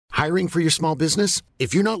Hiring for your small business?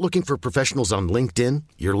 If you're not looking for professionals on LinkedIn,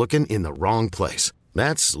 you're looking in the wrong place.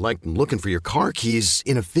 That's like looking for your car keys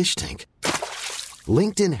in a fish tank.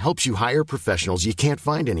 LinkedIn helps you hire professionals you can't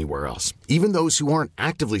find anywhere else, even those who aren't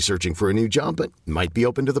actively searching for a new job but might be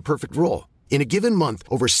open to the perfect role. In a given month,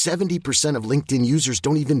 over 70% of LinkedIn users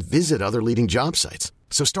don't even visit other leading job sites.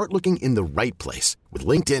 So start looking in the right place. With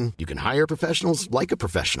LinkedIn, you can hire professionals like a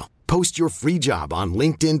professional. Post your free job on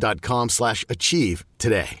linkedin.com/achieve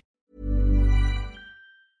today.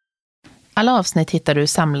 Alla avsnitt hittar du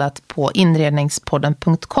samlat på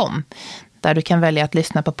inredningspodden.com, där du kan välja att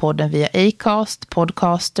lyssna på podden via Acast,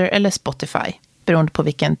 Podcaster eller Spotify, beroende på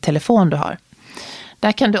vilken telefon du har.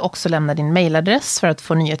 Där kan du också lämna din mailadress för att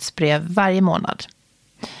få nyhetsbrev varje månad.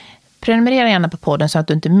 Prenumerera gärna på podden så att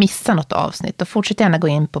du inte missar något avsnitt, och fortsätt gärna gå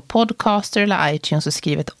in på Podcaster eller iTunes och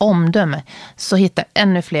skriv ett omdöme, så hittar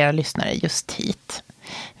ännu fler lyssnare just hit.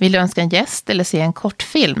 Vill du önska en gäst eller se en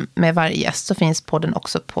kortfilm med varje gäst, så finns podden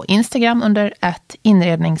också på Instagram under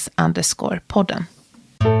 @inrednings_podden.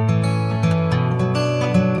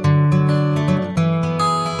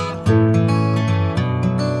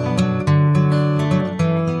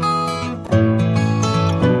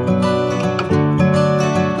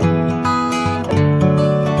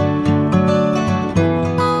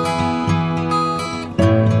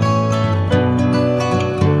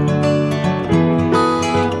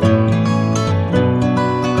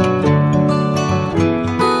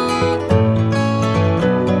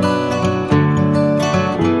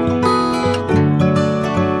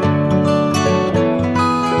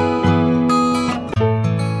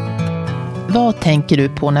 Vad tänker du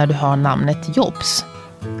på när du har namnet Jobs?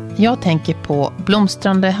 Jag tänker på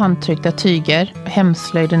blomstrande handtryckta tyger,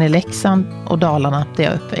 hemslöjden i Leksand och Dalarna där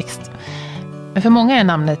jag är uppväxt. Men för många är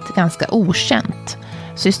namnet ganska okänt.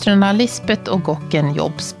 Systrarna Lisbeth och Gocken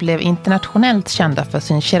Jobs blev internationellt kända för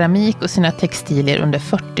sin keramik och sina textilier under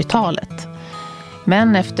 40-talet.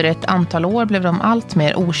 Men efter ett antal år blev de allt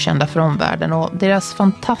mer okända för omvärlden, och deras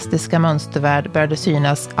fantastiska mönstervärld började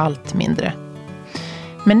synas allt mindre.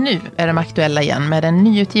 Men nu är de aktuella igen med en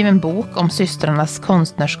nyutgiven bok om systrarnas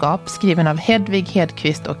konstnärskap, skriven av Hedvig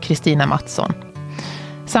Hedqvist och Kristina Mattsson.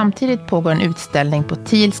 Samtidigt pågår en utställning på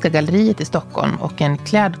Thielska galleriet i Stockholm, och en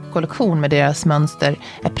klädkollektion med deras mönster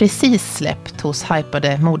är precis släppt hos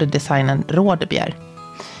hypade modedesignern Rådebjer.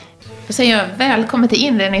 Då säger jag välkommen till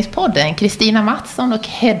Inredningspodden, Kristina Mattsson och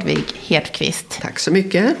Hedvig Hedqvist. Tack så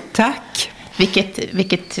mycket. Tack.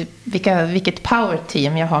 Vilket power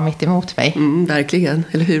team jag har mitt emot mig. Verkligen,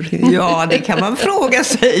 eller hur? Ja, det kan man fråga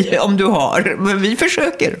sig om du har, men vi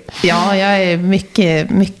försöker. Ja, jag är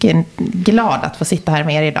mycket glad att få sitta här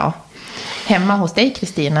med er idag. Hemma hos dig,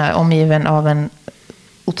 Kristina, omgiven av en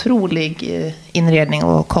otrolig inredning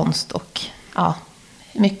och konst och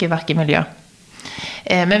mycket vacker miljö.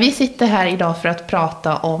 Men vi sitter här idag för att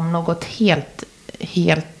prata om något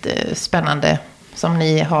helt spännande som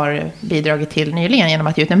ni har bidragit till nyligen genom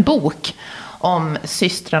att ge ut en bok om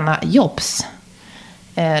systrarna Jobs.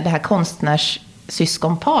 Det här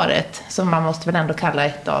konstnärssyskonparet som man måste väl ändå kalla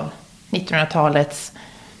ett av 1900-talets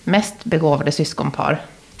mest begåvade syskonpar.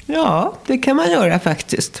 Ja, det kan man göra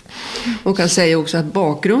faktiskt. Och kan säga också att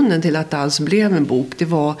bakgrunden till att det alls blev en bok, det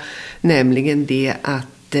var nämligen det att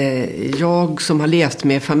jag som har levt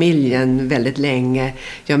med familjen väldigt länge,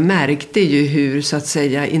 jag märkte ju hur så att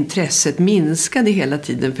säga intresset minskade hela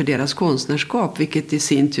tiden för deras konstnärskap, vilket i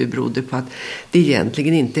sin tur berodde på att det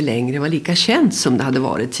egentligen inte längre var lika känt som det hade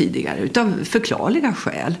varit tidigare, utav förklarliga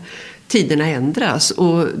skäl. Tiderna ändras,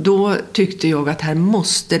 och då tyckte jag att här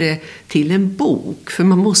måste det till en bok, för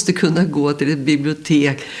man måste kunna gå till ett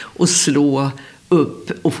bibliotek och slå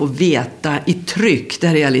upp och få veta i tryck,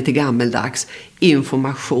 där är jag lite gammeldags,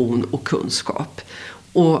 information och kunskap.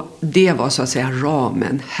 Och det var så att säga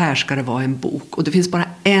ramen, här ska det vara en bok. Och det finns bara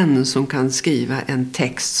en som kan skriva en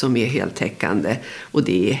text som är heltäckande, och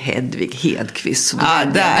det är Hedvig Hedqvist.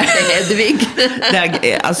 Där är Hedvig.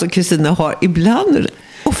 Alltså Kristina har ibland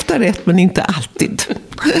ofta rätt, men inte alltid.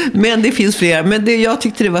 Men det finns flera. Men jag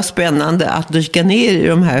tyckte det var spännande att dyka ner i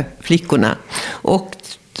de här flickorna. Och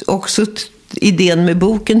också idén med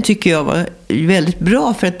boken tycker jag var väldigt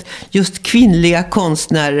bra, för att just kvinnliga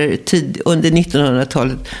konstnärer under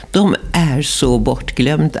 1900-talet, de är så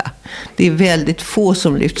bortglömda. Det är väldigt få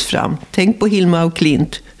som lyfts fram. Tänk på Hilma och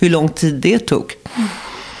Klint, hur lång tid det tog.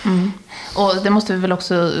 Mm. Och det måste vi väl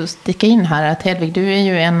också sticka in här att Hedvig, du är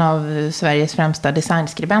ju en av Sveriges främsta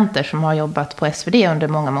designskribenter som har jobbat på SvD under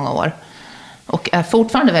många, många år. Och är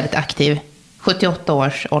fortfarande väldigt aktiv, 78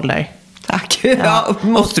 års ålder. Tack. Ja,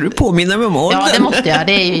 måste du påminna mig om åldern? Ja, det måste jag.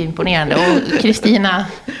 Det är ju imponerande. Och Kristina,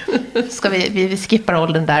 vi skippar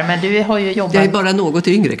åldern där, men du har ju jobbat... Jag är bara något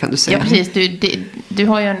yngre, kan du säga. Ja, precis. Du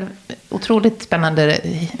har ju en otroligt spännande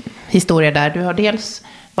historia där. Du har dels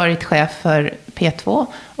varit chef för P2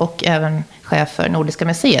 och även chef för Nordiska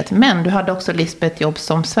museet. Men du hade också Lisbeth jobb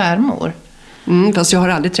som svärmor. Fast jag har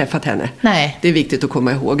aldrig träffat henne. Nej. Det är viktigt att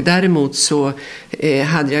komma ihåg. Däremot så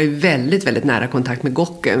hade jag ju väldigt, väldigt nära kontakt med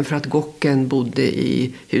Gocken. För att Gocken bodde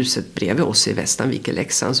i huset bredvid oss i Västanvik i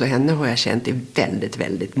Leksand. Så henne har jag känt i väldigt,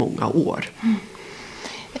 väldigt många år.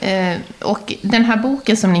 Och den här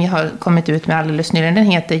boken som ni har kommit ut med alldeles nyligen, den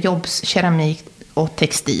heter Jobs, keramik och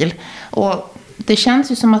textil. Och det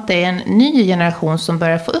känns ju som att det är en ny generation som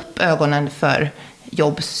börjar få upp ögonen för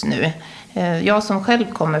Jobs nu. Jag som själv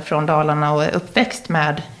kommer från Dalarna och är uppväxt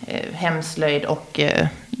med hemslöjd och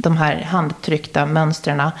de här handtryckta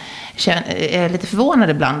mönstren är lite förvånad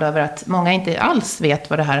ibland över att många inte alls vet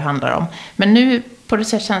vad det här handlar om. Men nu på det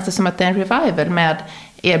sättet känns det som att det är en revival med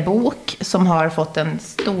er bok som har fått en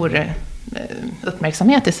stor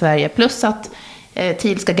uppmärksamhet i Sverige. Plus att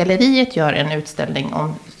Thielska galleriet gör en utställning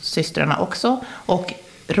om systrarna också. Och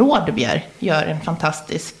Rådbjer gör en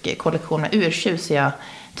fantastisk kollektion med urtjusiga,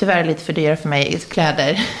 tyvärr lite för dyra för mig,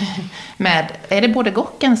 kläder. Är det både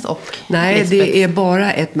Gockens och Nej, Lisbeth? det är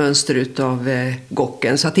bara ett mönster utav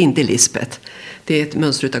Gocken, så att det inte är Lisbeth. Det är ett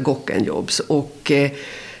mönster utav Gocken Jobs. Och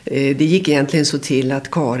det gick egentligen så till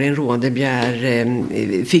att Karin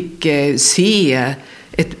Rådebjer fick se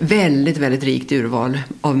ett väldigt, väldigt rikt urval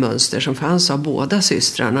av mönster som fanns av båda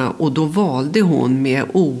systrarna. Och då valde hon med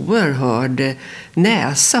oerhörd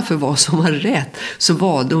näsa för vad som var rätt. Så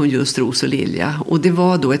valde hon just ros och lilja. Och det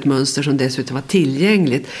var då ett mönster som dessutom var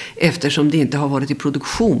tillgängligt eftersom det inte har varit i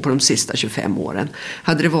produktion på de sista 25 åren.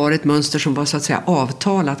 Hade det varit ett mönster som var så att säga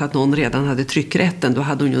avtalat att någon redan hade tryckrätten, då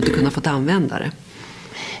hade hon ju inte kunnat få använda det.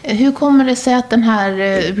 Hur kommer det sig att den här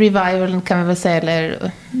revivalen, kan vi väl säga,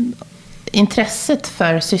 eller intresset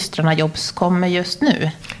för systrarna Jobs kommer just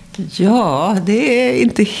nu? Ja, det är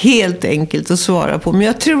inte helt enkelt att svara på. Men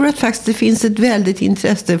jag tror att faktiskt det finns ett väldigt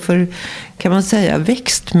intresse för, kan man säga,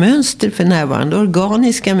 växtmönster för närvarande.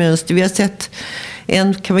 Organiska mönster. Vi har sett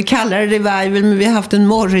kan vi kalla det revival, men vi har haft en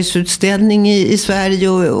Morrisutställning i Sverige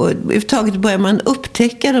och överhuvudtaget börjar man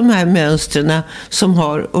upptäcka de här mönstren som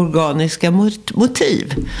har organiska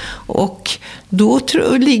motiv. Och då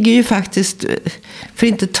ligger ju faktiskt, för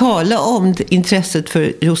inte tala om intresset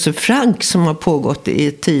för Josef Frank som har pågått i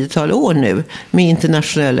ett 10-tal år nu med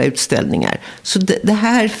internationella utställningar. Så det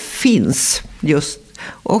här finns just.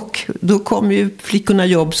 Och då kommer ju Flickorna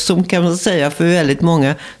Jobb, som kan man säga för väldigt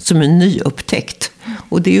många, som en nyupptäckt.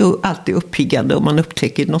 Och det är ju alltid uppiggande om man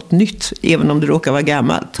upptäcker något nytt, även om det råkar vara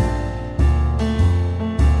gammalt.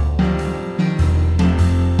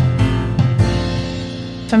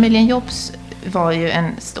 Familjen Jobs var ju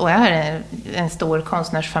och är en stor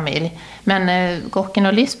konstnärsfamilj. Men Gocken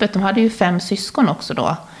och Lisbeth, de hade ju 5 syskon också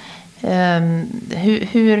då.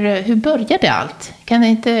 Hur började allt? Kan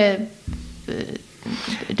inte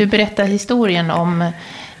du berätta historien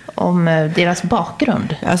om deras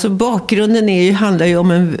bakgrund? Alltså bakgrunden handlar ju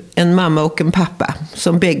om en mamma och en pappa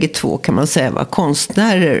som bägge två, kan man säga, var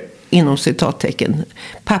konstnärer inom citattecken.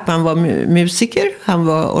 Pappan var musiker, han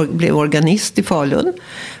blev organist i Falun.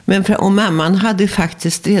 Och mamman hade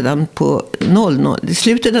faktiskt redan på i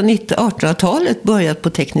slutet av 1800-talet börjat på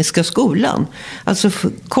Tekniska skolan. Alltså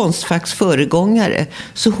konstfacks föregångare.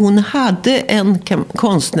 Så hon hade en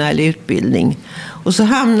konstnärlig utbildning. Och så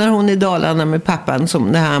hamnar hon i Dalarna med pappan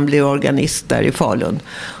när han blir organist där i Falun.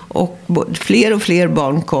 Och fler och fler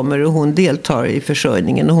barn kommer och hon deltar i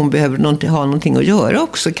försörjningen. Och hon behöver ha någonting att göra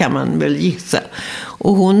också, kan man väl gissa.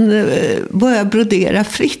 Och hon börjar brodera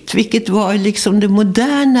fritt, vilket var liksom det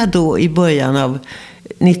moderna då i början av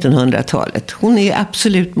 1900-talet. Hon är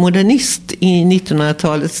absolut modernist i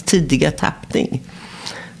 1900-talets tidiga tappning.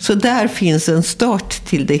 Så där finns en start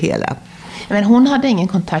till det hela. Men hon hade ingen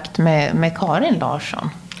kontakt med Karin Larsson?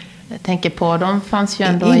 Jag tänker på, de fanns ju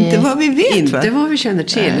ändå inte vad vi vet, inte vad vi känner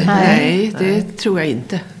till. Nej, det tror jag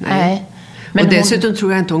inte. Nej. Men och dessutom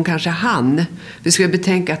tror jag inte hon kanske hann. Vi ska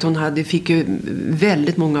betänka att hon fick ju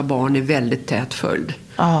väldigt många barn i väldigt tät följd.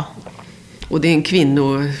 Ja. Och det är en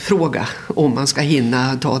kvinnofråga om man ska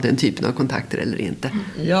hinna ta den typen av kontakter eller inte.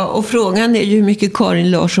 Ja, och frågan är ju hur mycket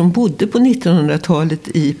Karin Larsson bodde på 1900-talet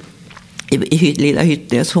i lilla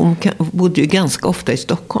Hyttnäs. Hon bodde ju ganska ofta i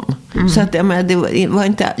Stockholm. Så att, det var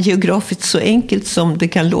inte geografiskt så enkelt som det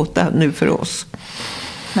kan låta nu för oss.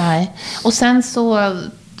 Nej. Och sen så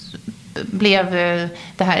blev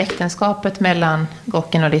det här äktenskapet mellan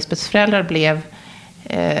Gocken och Lisbeths föräldrar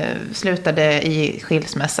slutade i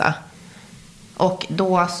skilsmässa. Och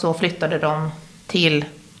då så flyttade de till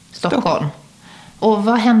Stockholm. Och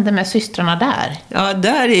vad hände med systrarna där? Ja,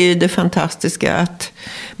 där är ju det fantastiska att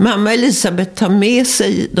mamma Elisabeth tar med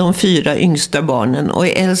sig de 4 yngsta barnen och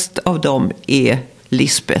äldst av dem är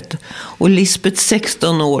Lisbeth. Och Lisbeth,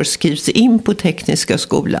 16 år, skrivs in på Tekniska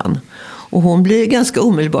skolan. Och hon blir ganska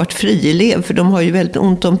omedelbart frielev för de har ju väldigt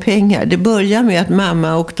ont om pengar. Det börjar med att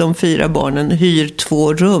mamma och de 4 barnen hyr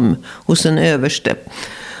 2 rum hos en överste.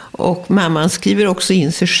 Och mamman skriver också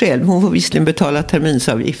in sig själv. Hon får visserligen betala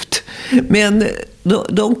terminsavgift. Men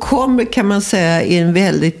de kommer, kan man säga, i en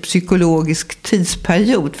väldigt psykologisk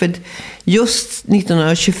tidsperiod. För just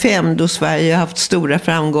 1925, då Sverige har haft stora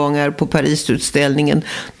framgångar på Parisutställningen,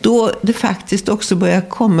 då det faktiskt också börjar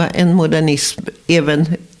komma en modernism även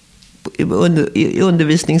i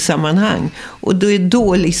undervisningssammanhang. Och då är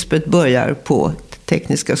då Lisbeth börjar på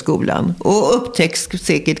Tekniska skolan och upptäcks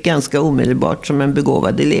säkert ganska omedelbart som en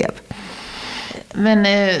begåvad elev. Men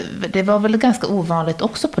det var väl ganska ovanligt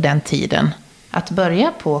också på den tiden att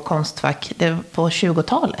börja på Konstfack på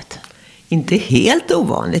 20-talet? Inte helt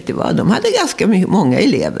ovanligt. De hade ganska många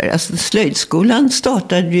elever. Alltså, slöjdskolan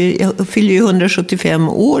fyller ju 175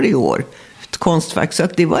 år i år. Konstfack, så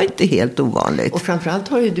att det var inte helt ovanligt. Och framförallt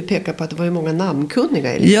har ju du pekat på att det var ju många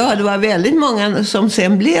namnkunniga elever. Ja, det var väldigt många som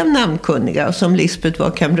sen blev namnkunniga och som Lisbeth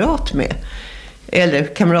var kamrat med.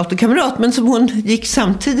 Eller kamrat, men som hon gick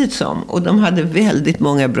samtidigt som. Och de hade väldigt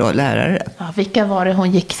många bra lärare. Ja, vilka var det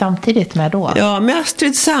hon gick samtidigt med då? Ja, med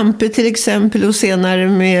Astrid Sampe till exempel och senare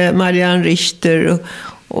med Marianne Richter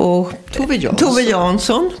och Tove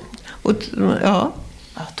Jansson. Och, ja.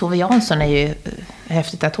 Ja, Tove Jansson är ju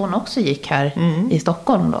häftigt att hon också gick här i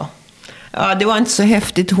Stockholm då. Ja, det var inte så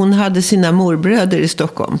häftigt. Hon hade sina morbröder i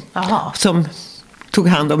Stockholm. Aha. Som tog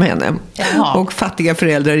hand om henne. Jaha. Och fattiga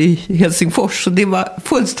föräldrar i Helsingfors. Så det var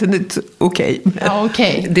fullständigt okej. Ja,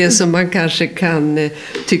 okej. Det som man kanske kan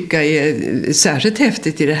tycka är särskilt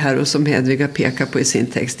häftigt i det här och som Hedviga pekar på i sin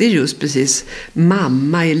text, det är just precis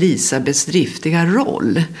mamma Elisabeths driftiga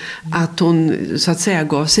roll. Att hon så att säga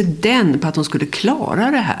gav sig den på att hon skulle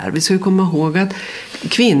klara det här. Vi ska ju komma ihåg att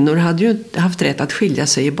kvinnor hade ju haft rätt att skilja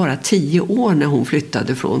sig i bara 10 år när hon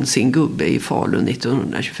flyttade från sin gubbe i Falun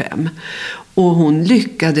 1925. Och hon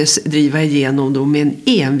lyckades driva igenom dem med en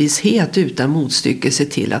envishet utan motstycke, se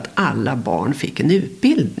till att alla barn fick en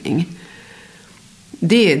utbildning.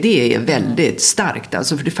 Det är väldigt starkt,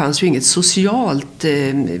 alltså, för det fanns ju inget socialt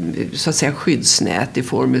så att säga skyddsnät i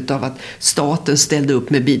form av att staten ställde upp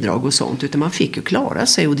med bidrag och sånt, utan man fick ju klara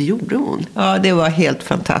sig, och det gjorde hon. Ja, det var helt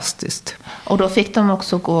fantastiskt. Och då fick de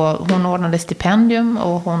också hon ordnade stipendium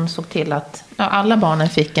och hon såg till att alla barnen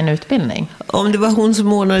fick en utbildning. Om det var hon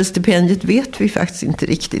som ordnade stipendiet vet vi faktiskt inte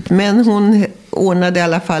riktigt. Men hon ordnade i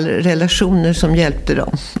alla fall relationer som hjälpte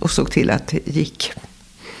dem och såg till att det gick.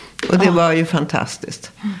 Och det var ju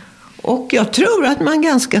fantastiskt. Och jag tror att man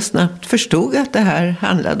ganska snabbt förstod att det här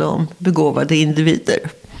handlade om begåvade individer.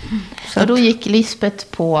 Så då gick Lisbeth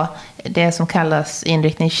på det som kallas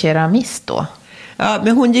inriktning keramist då? Ja,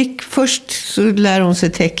 men hon gick först, så lär hon sig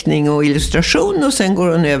teckning och illustration, och sen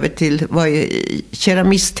går hon över till vad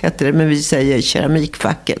keramist heter det, men vi säger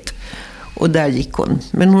keramikfacket. Och där gick hon.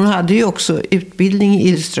 Men hon hade ju också utbildning i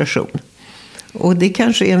illustration. Och det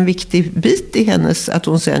kanske är en viktig bit i hennes, att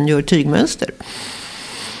hon sen gör tygmönster.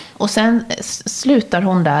 Och sen slutar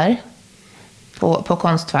hon där på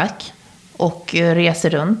Konstfack och reser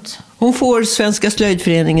runt. Hon får Svenska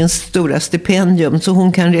slöjdföreningens stora stipendium, så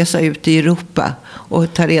hon kan resa ut i Europa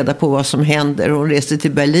och ta reda på vad som händer. Hon reser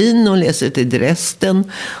till Berlin, hon reser till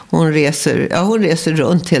Dresden, hon reser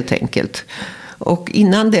runt helt enkelt. Och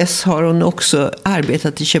innan dess har hon också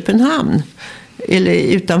arbetat i Köpenhamn, eller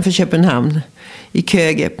utanför Köpenhamn, i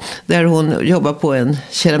Köge, där hon jobbar på en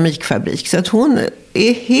keramikfabrik. Så att hon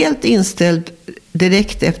är helt inställd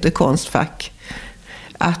direkt efter Konstfack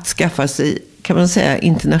att skaffa sig, kan man säga,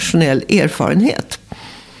 internationell erfarenhet.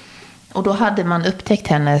 Och då hade man upptäckt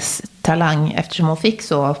hennes talang eftersom hon fick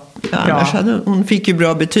så bra... Ja, annars hon fick ju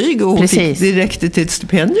bra betyg och hon fick direkt till ett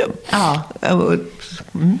stipendium. Ja.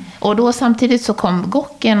 Och då samtidigt så kom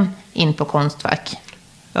Gocken in på Konstfack.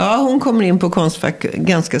 Ja, hon kommer in på Konstfack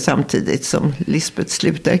ganska samtidigt som Lisbeth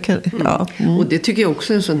slutar. Ja. Och det tycker jag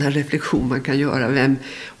också är en sån här reflektion man kan göra.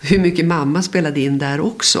 Hur mycket mamma spelade in där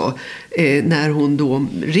också. När hon då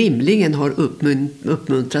rimligen har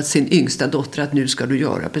uppmuntrat sin yngsta dotter att nu ska du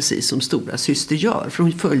göra precis som stora syster gör. För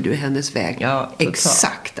hon följde ju hennes väg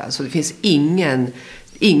exakt. Alltså det finns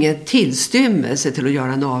ingen tillstymmelse till att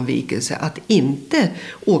göra en avvikelse. Att inte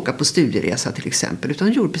åka på studieresa till exempel.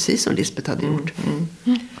 Utan gjorde precis som Lisbeth hade gjort.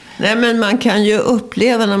 Nej, men man kan ju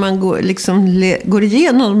uppleva när man går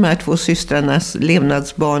igenom de här två systrarnas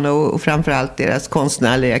levnadsbana och framförallt deras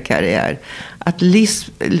konstnärliga karriär. Att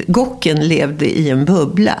Gocken levde i en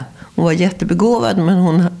bubbla. Hon var jättebegåvad, men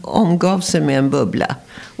hon omgav sig med en bubbla.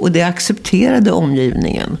 Och det accepterade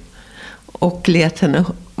omgivningen. Och lät henne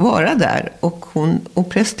vara där. Och hon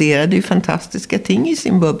presterade ju fantastiska ting i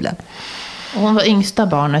sin bubbla. Och hon var yngsta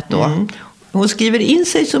barnet då. Hon skriver in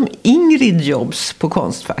sig som Ingrid Jobs på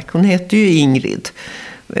Konstfack. Hon heter ju Ingrid.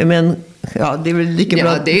 Men ja, det är väl lika bra.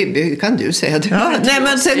 Ja, det kan du säga. Ja, nej,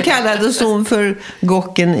 men sen kallades hon för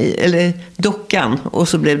Gocken, eller Dockan. Och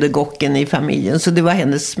så blev det Gocken i familjen. Så det var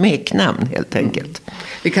hennes smeknamn helt enkelt.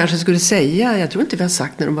 Vi kanske skulle säga, jag tror inte vi har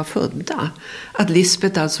sagt när de var födda. Att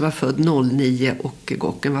Lisbeth alltså var född 09 och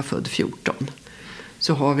Gocken var född 14.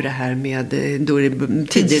 Så har vi det här med, då är det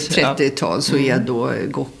tidigt 30-tal så är då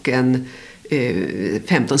Gocken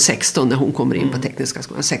 15-16 när hon kommer in på tekniska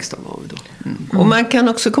skolan. 16 var hon då. Och man kan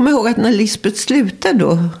också komma ihåg att när Lisbeth slutar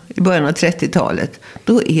då i början av 30-talet,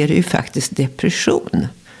 då är det ju faktiskt depression.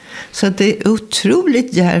 Så att det är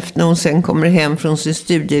otroligt djärvt när hon sen kommer hem från sin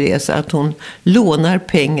studieresa att hon lånar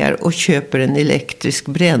pengar och köper en elektrisk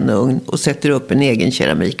brännugn och sätter upp en egen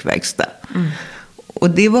keramikverkstad. Och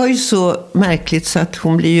det var ju så märkligt så att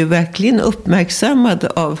hon blir ju verkligen uppmärksammad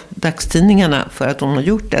av dagstidningarna för att hon har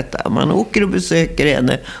gjort detta. Man åker och besöker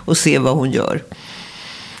henne och ser vad hon gör.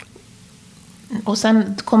 Och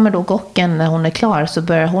sen kommer då Gocken, när hon är klar så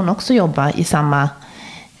börjar hon också jobba i samma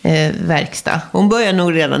verkstad. Hon börjar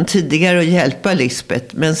nog redan tidigare att hjälpa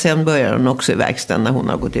Lisbeth, men sen börjar hon också i verkstaden när hon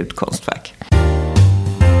har gått ut Konstfack.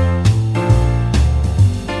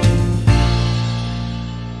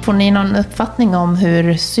 Får ni någon uppfattning om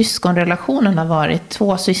hur syskonrelationen har varit?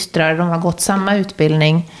 Två systrar, de har gått samma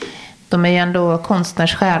utbildning. De är ju ändå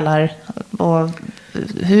konstnärssjälar. Och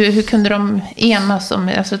hur kunde de enas om,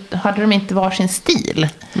 alltså, hade de inte varsin stil?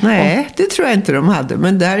 Nej, det tror jag inte de hade.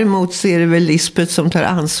 Men däremot så är det väl Lisbeth som tar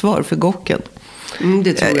ansvar för Gocken.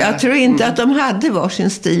 Det tror jag. Jag tror inte att de hade varsin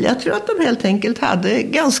stil. Jag tror att de helt enkelt hade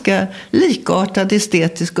ganska likartad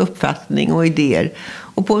estetisk uppfattning och idéer.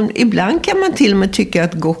 Och ibland kan man till och med tycka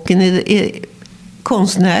att Gocken är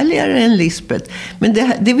konstnärligare än Lisbeth. Men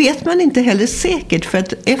det vet man inte heller säkert. För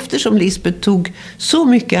att eftersom Lisbeth tog så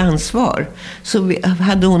mycket ansvar så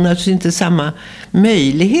hade hon naturligtvis inte samma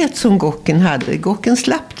möjlighet som Gocken hade. Gocken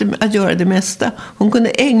slapp att göra det mesta. Hon kunde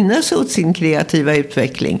ägna sig åt sin kreativa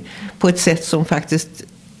utveckling på ett sätt som faktiskt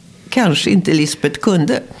kanske inte Lisbeth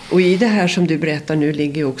kunde. Och i det här som du berättar nu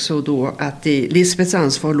ligger också då att i Lisbeths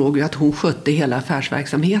ansvar låg ju att hon skötte hela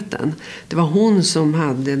affärsverksamheten. Det var hon som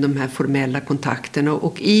hade de här formella kontakterna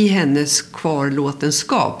och i hennes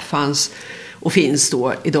kvarlåtenskap fanns och finns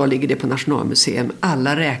då, idag ligger det på Nationalmuseum,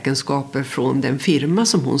 alla räkenskaper från den firma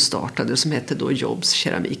som hon startade som hette då Jobs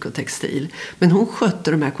keramik och textil. Men hon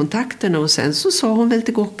skötte de här kontakterna och sen så sa hon väl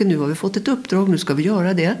till Gocken, nu har vi fått ett uppdrag, nu ska vi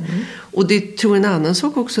göra det. Och det tror en annan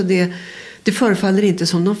sak också, det förefaller inte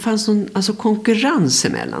som de fanns någon konkurrens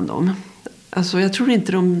emellan dem. Alltså jag tror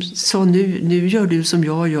inte de sa nu gör du som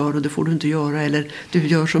jag gör och det får du inte göra eller du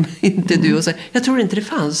gör som inte du. Och så. Jag tror inte det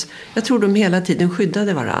fanns. Jag tror de hela tiden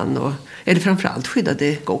skyddade varann eller framförallt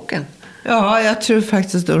skyddade Gocken. Ja, jag tror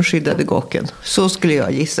faktiskt de skyddade Gocken. Så skulle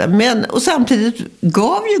jag gissa. Och samtidigt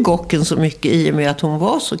gav ju Gocken så mycket i och med att hon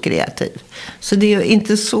var så kreativ. Så det är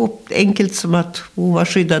inte så enkelt som att hon var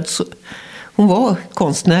skyddad så. Hon var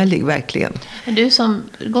konstnärlig, verkligen. Du som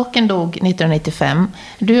Gocken dog 1995,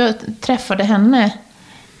 du träffade henne.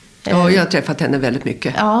 Ja, jag har träffat henne väldigt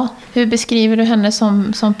mycket. Ja, hur beskriver du henne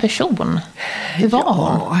som person? Hur var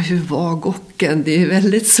hon? Ja, hur var Gocken? Det är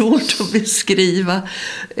väldigt svårt att beskriva.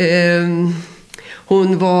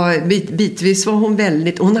 Hon var, bitvis var hon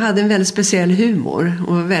hon hade en väldigt speciell humor.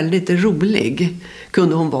 Hon var väldigt rolig,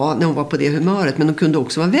 kunde hon vara när hon var på det humöret. Men hon kunde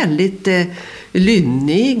också vara väldigt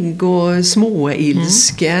lynnig och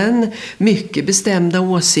småilsken. Mycket bestämda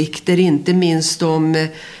åsikter, inte minst om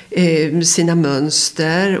sina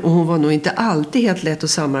mönster. Och hon var nog inte alltid helt lätt att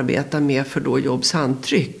samarbeta med för då Jobs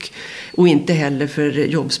handtryck. Och inte heller för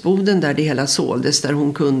Jobsboden där det hela såldes. Där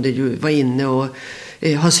hon kunde ju vara inne och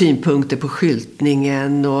ha synpunkter på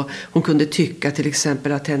skyltningen och hon kunde tycka till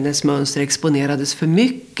exempel att hennes mönster exponerades för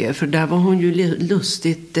mycket, för där var hon ju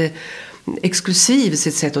lustigt exklusiv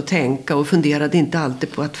sitt sätt att tänka och funderade inte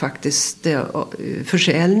alltid på att faktiskt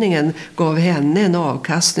försäljningen gav henne en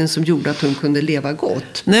avkastning som gjorde att hon kunde leva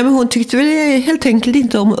gott. Nej, men hon tyckte väl helt enkelt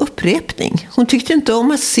inte om upprepning. Hon tyckte inte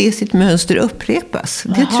om att se sitt mönster upprepas.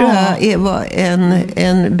 Det tror jag var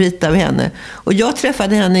en bit av henne. Och jag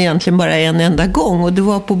träffade henne egentligen bara en enda gång, och det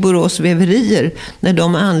var på Borås väverier när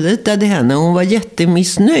de anlitade henne. Hon var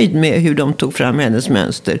jättemissnöjd med hur de tog fram hennes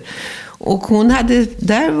mönster. Och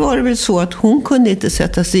där var det väl så att hon kunde inte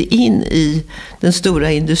sätta sig in i den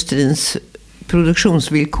stora industrins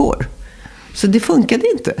produktionsvillkor. Så det funkade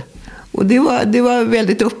inte. Och det var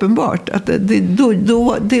väldigt uppenbart att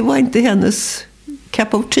det var inte hennes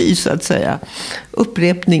cup of tea, så att säga.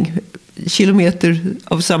 Upprepning, kilometer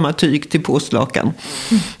av samma tyg till påslakan.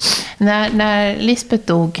 När Lisbeth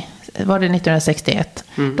dog, var det 1961,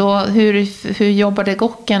 då, hur jobbade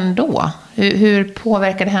Gocken då? Hur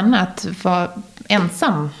påverkade henne att vara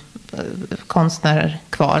ensam konstnär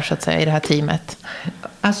kvar, så att säga, i det här teamet?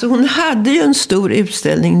 Alltså hon hade ju en stor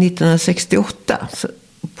utställning 1968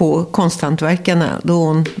 på Konsthantverkarna, då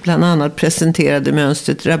hon bland annat presenterade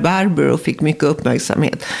mönstret Rabarber och fick mycket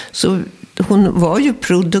uppmärksamhet. Så hon var ju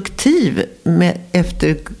produktiv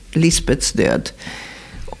efter Lisbeths död.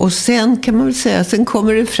 Och sen kan man väl säga, sen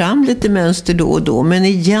kommer det fram lite mönster då och då. Men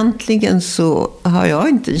egentligen så har jag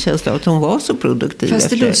inte en känsla av att hon var så produktiv. Fast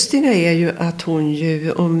det lustiga är ju att hon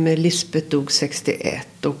ju, om Lisbeth dog 61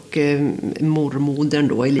 och mormodern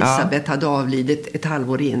då, Elisabeth, hade avlidit ett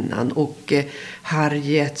halvår innan. Och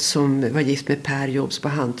Harriet, som var gift med Per Jobs på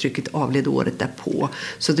handtrycket, avled året därpå.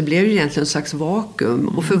 Så det blev ju egentligen en slags vakuum.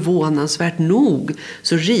 Och förvånansvärt nog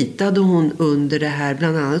så ritade hon under det här,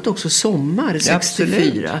 bland annat också Sommar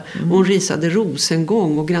 64. Hon risade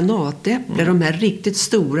rosengång och granatäpple, de här riktigt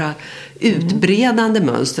stora utbredande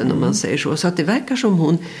mönstren, om man säger så. Så att det verkar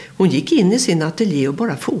som hon gick in i sin ateljé och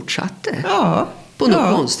bara fortsatte. Ja. På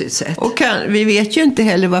något konstigt sätt. Och vi vet ju inte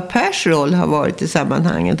heller vad Pers roll har varit i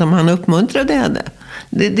sammanhanget, om han uppmuntrade henne.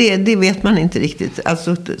 Det vet man inte riktigt.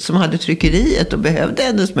 Alltså, som hade tryckeriet och behövde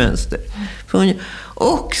hennes mönster.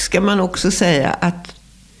 Och ska man också säga att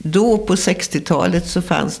då på 60-talet så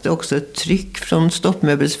fanns det också ett tryck från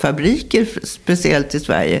stoppmöbelsfabriker, speciellt i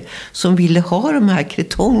Sverige, som ville ha de här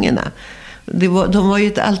kretongerna. De var ju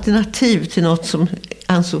ett alternativ till något som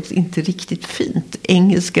ansågs inte riktigt fint.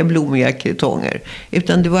 Engelska blommiga kretonger.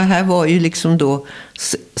 Utan här var ju liksom då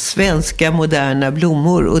svenska moderna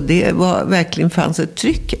blommor. Och det verkligen fanns ett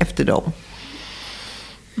tryck efter dem.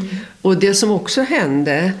 Och det som också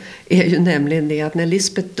hände är ju nämligen det att när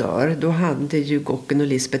Lisbeth dör, då hade ju Gocken och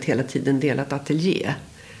Lisbeth hela tiden delat ateljé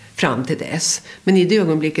fram till dess. Men i det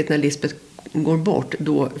ögonblicket när Lisbeth går bort,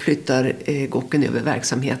 då flyttar Gocken över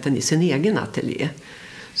verksamheten i sin egen ateljé.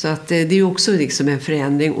 Så att det är ju också liksom en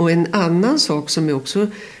förändring. Och en annan sak som är också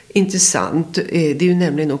intressant, det är ju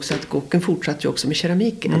nämligen också att Gocken fortsatte ju också med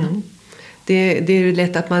keramiken. Det är ju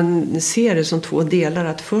lätt att man ser det som två delar.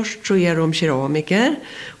 Att först så är de keramiker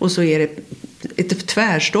och så är det ett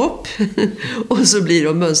tvärstopp och så blir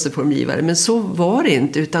de mönsterformgivare. Men så var det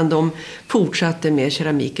inte, utan de fortsatte med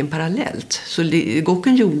keramiken parallellt. Så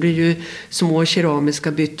Gocken gjorde ju små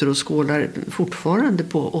keramiska byttor och skålar fortfarande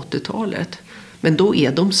på 80-talet. Men då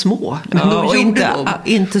är de små. Men och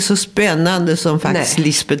inte så spännande som faktiskt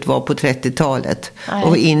Lisbeth var på 30-talet. Nej.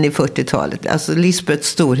 Och in i 40-talet. Alltså Lisbeths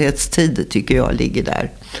storhetstid tycker jag ligger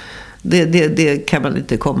där. Det kan man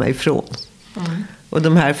inte komma ifrån. Och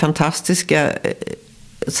de här fantastiska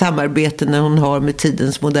samarbeten hon har med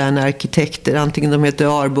tidens moderna arkitekter. Antingen de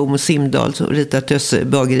heter Arbom och Simdahl som ritat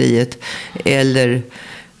Össebageriet. Eller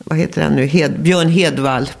vad heter han nu? Björn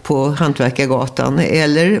Hedvall på Hantverkargatan.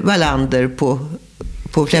 Eller Wallander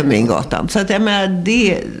på Fleminggatan. Så att jag menar,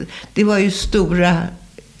 det var ju stora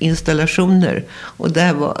installationer. Och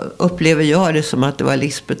där upplever jag det som att det var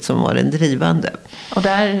Lisbeth som var den drivande. Och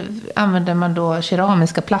där använde man då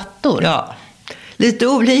keramiska plattor? Ja, lite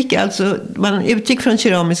olika. Alltså, man utgick från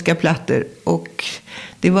keramiska plattor och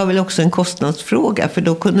det var väl också en kostnadsfråga, för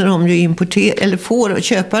då kunde de ju importera eller få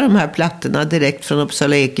köpa de här plattorna direkt från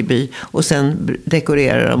Uppsala Ekeby och sen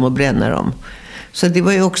dekorera dem och bränna dem. Så det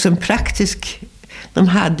var ju också en praktisk. De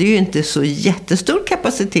hade ju inte så jättestor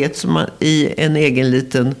kapacitet som i en egen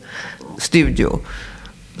liten studio.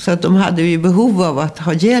 Så att de hade ju behov av att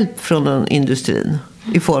ha hjälp från industrin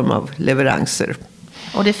i form av leveranser.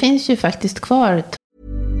 Och det finns ju faktiskt kvar.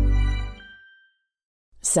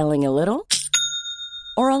 Selling a little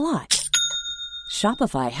or a lot?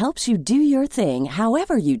 Shopify helps you do your thing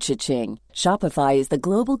however you cha-ching. Shopify is the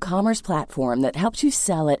global commerce platform that helps you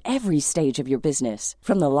sell at every stage of your business.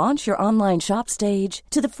 From the launch your online shop stage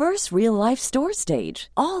to the first real-life store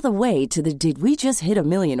stage, all the way to the did we just hit a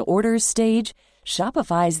million orders stage.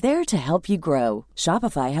 Shopify is there to help you grow.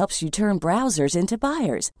 Shopify helps you turn browsers into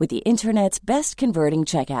buyers with the internet's best converting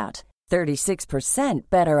checkout. 36%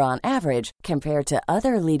 better on average compared to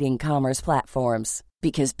other leading commerce platforms.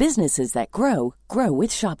 Because businesses that grow, grow with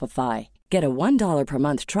Shopify. Get a $1 per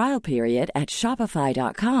month trial period at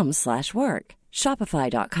shopify.com/work.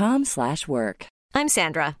 Shopify.com/work. I'm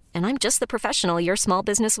Sandra, and I'm just the professional your small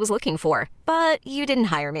business was looking for. But you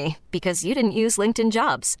didn't hire me because you didn't use LinkedIn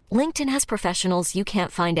Jobs. LinkedIn has professionals you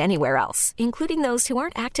can't find anywhere else, including those who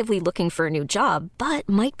aren't actively looking for a new job, but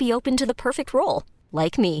might be open to the perfect role,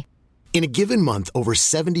 like me. In a given month, over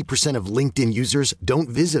 70% of LinkedIn users don't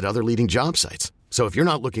visit other leading job sites. So if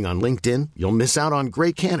you're not looking on LinkedIn, you'll miss out on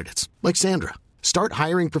great candidates like Sandra. Start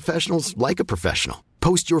hiring professionals like a professional.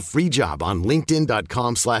 Post your free job on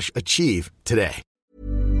linkedin.com/achieve today.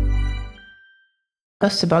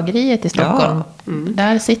 Österbageriet i Stockholm. Ja.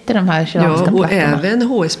 Där sitter de här keramiska plattorna. Och även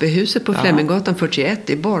HSB-huset på Fleminggatan 41.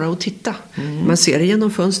 Det är bara att titta. Man ser det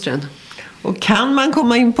genom fönstren. Och kan man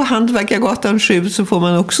komma in på Hantverkargatan 7 så får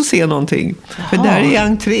man också se någonting. Jaha. För där är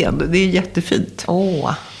entrén. Det är jättefint.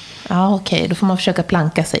 Ja, okej. Då får man försöka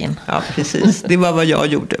planka sig in. Ja, precis. Det var vad jag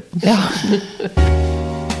gjorde. Ja.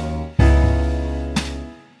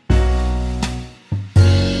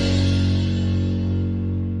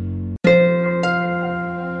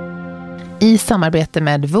 I samarbete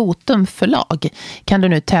med Votum förlag kan du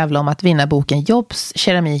nu tävla om att vinna boken Jobs,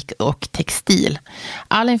 keramik och textil.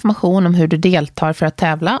 All information om hur du deltar för att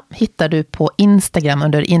tävla hittar du på Instagram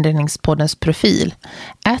under Inredningspoddens profil.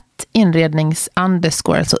 @inrednings_,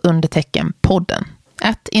 alltså undertecken podden.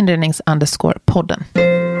 @inrednings_podden.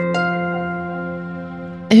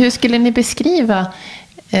 Hur skulle ni beskriva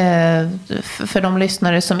för de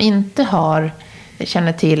lyssnare som inte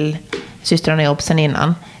känner till systrarna Jobb sen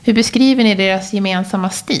innan? Hur beskriver ni deras gemensamma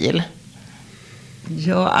stil?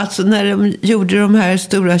 Ja, alltså när de gjorde de här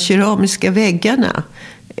stora keramiska väggarna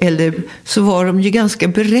så var de ju ganska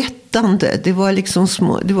berättande. Det var liksom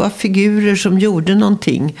det var figurer som gjorde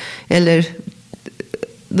någonting. Eller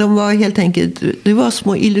de var helt enkelt, det var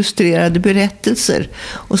små illustrerade berättelser.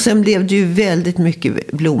 Och sen blev det ju väldigt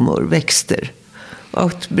mycket blommor, växter.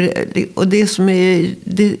 Och det som är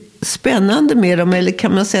det spännande med dem, eller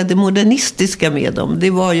kan man säga det modernistiska med dem, det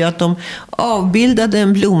var ju att de avbildade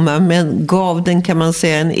en blomma men gav den, kan man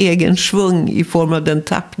säga, en egen svung i form av den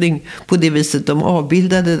tappning på det viset de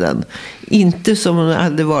avbildade den. Inte som om det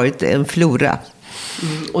hade varit en flora.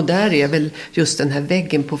 Och där är väl just den här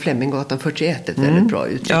väggen på Fleminggatan 41 ett väldigt bra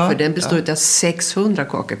uttryck. För den består av 600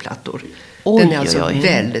 kakelplattor. Den är alltså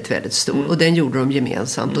väldigt, väldigt stor. Och den gjorde de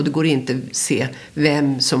gemensamt. Och det går inte att se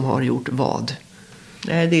vem som har gjort vad.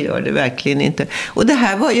 Nej, det gör det verkligen inte. Och det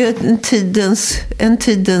här var ju en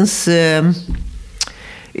tidens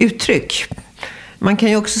uttryck. Man kan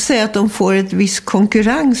ju också säga att de får ett viss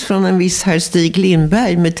konkurrens från en viss herr Stig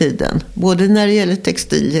Lindberg med tiden. Både när det gäller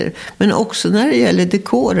textilier men också när det gäller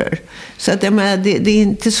dekorer. Så att det är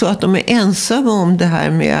inte så att de är ensamma om det här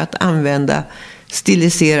med att använda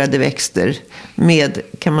stiliserade växter med,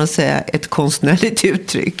 kan man säga, ett konstnärligt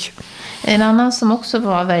uttryck. En annan som också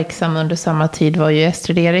var verksam under samma tid var ju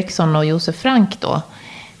Estrid Eriksson och Josef Frank då.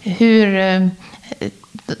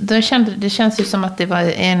 Det känns ju som att det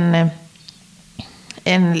var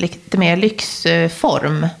en lite mer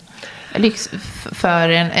lyxform. Lyx för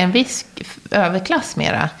en viss överklass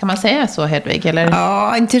mera. Kan man säga så, Hedvig? Eller?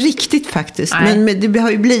 Ja, inte riktigt faktiskt. Men det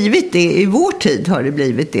har ju blivit det. I vår tid har det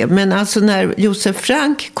blivit det. Men alltså när Josef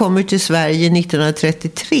Frank kommer till Sverige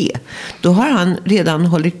 1933, då har han redan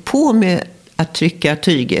hållit på med att trycka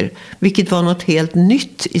tyger, vilket var något helt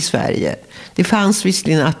nytt i Sverige. Det fanns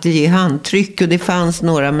visserligen ateljé handtryck och det fanns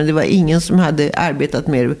några, men det var ingen som hade arbetat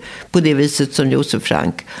mer på det viset som Josef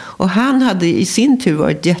Frank. Och han hade i sin tur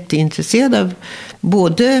varit jätteintresserad av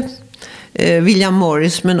både William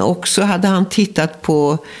Morris, men också hade han tittat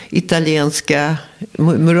på italienska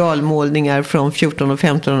muralmålningar från 1400- och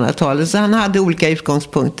 1500-talet. Så han hade olika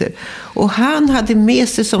utgångspunkter. Och han hade med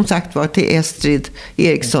sig, som sagt var, till Estrid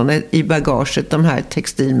Eriksson i bagaget de här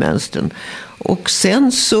textilmönstren. Och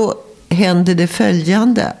sen så hände det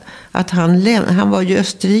följande, att han var ju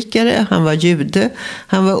österrikare, han var jude,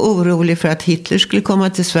 han var orolig för att Hitler skulle komma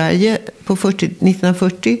till Sverige på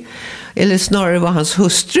 1940, eller snarare var hans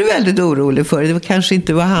hustru väldigt orolig för det, kanske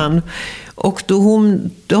inte var han. Och då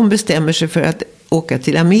de bestämmer sig för att åka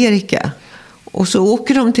till Amerika. Och så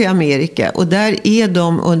åker de till Amerika och där är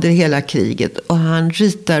de under hela kriget. Och han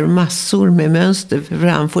ritar massor med mönster för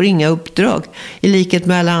han får inga uppdrag. I likhet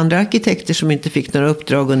med alla andra arkitekter som inte fick några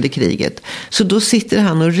uppdrag under kriget. Så då sitter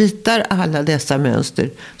han och ritar alla dessa mönster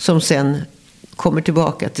som sen kommer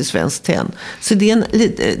tillbaka till Svenskt Tenn. Så det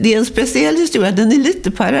är en speciell historia. Den är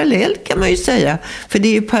lite parallell kan man ju säga. För det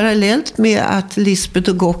är ju parallellt med att Lisbeth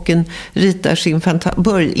och Gocken ritar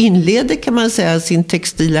inleder kan man säga sin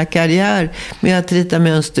textila karriär med att rita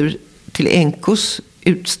mönster till NK:s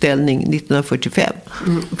utställning 1945.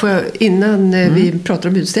 Innan vi pratar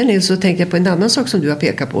om utställningen så tänker jag på en annan sak som du har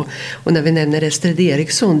pekat på. Och när vi nämner Estrid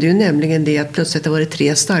Eriksson, det är ju nämligen det att plötsligt har varit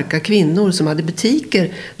 3 starka kvinnor som hade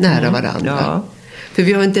butiker nära varandra. Ja. För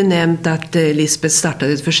vi har inte nämnt att Lisbeth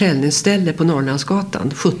startade ett försäljningsställe på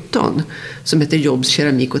Norrlandsgatan 17 som heter Jobs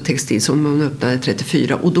keramik och textil som hon öppnade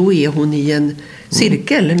 34. Och då är hon i en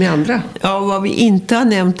cirkel med andra. Ja, vad vi inte har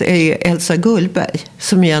nämnt är Elsa Gullberg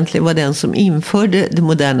som egentligen var den som införde det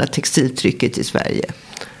moderna textiltrycket i Sverige.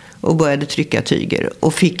 Och började trycka tyger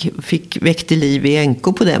och väckte liv i NK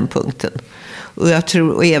på den punkten. Och jag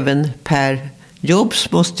tror och även Per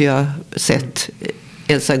Jobs måste jag ha sett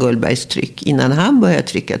Elsa Gullbergs tryck innan han började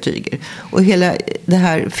trycka tyger. Och hela det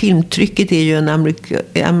här filmtrycket är ju en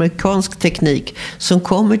amerikansk teknik som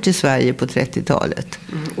kommer till Sverige på 30-talet.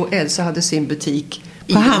 Och Elsa hade sin butik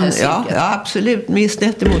i ja, absolut. Med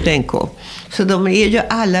snett emot NK. Så de är ju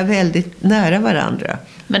alla väldigt nära varandra.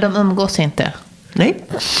 Men de umgås inte? Nej.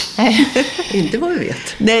 Inte vad vi vet.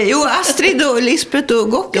 Nej, jo, Astrid och Lisbeth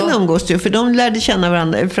och Gocken umgås ju. För de lärde känna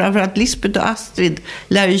varandra. Framförallt Lisbeth och Astrid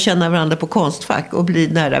lär ju känna varandra på Konstfack och bli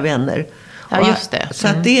nära vänner. Ja, just det. Så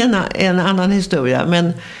att det är en annan historia.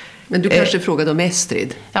 Men du kanske frågade om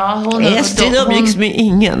Estrid. Ja, Estrid umgicks med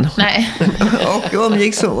ingen. Nej. Och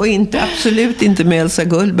umgicks och absolut inte med Elsa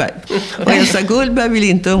Gullberg. Och Elsa Gullberg vill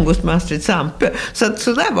inte umgås med Astrid Sampe.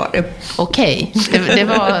 Så där var det. Okej, det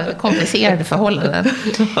var komplicerade förhållanden.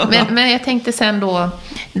 Men jag tänkte sen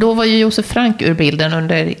då var ju Josef Frank ur bilden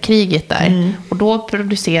under kriget där. Och då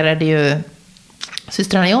producerade ju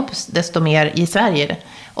systrarna Jobs desto mer i Sverige.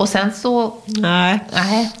 Och sen så... Nej,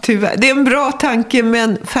 tyvärr. Det är en bra tanke,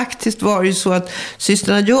 men faktiskt var det ju så att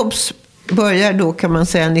systrarna Jobs börjar då kan man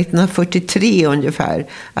säga 1943 ungefär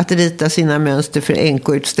att rita sina mönster för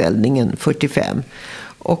NK-utställningen 45.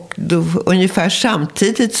 Och då, ungefär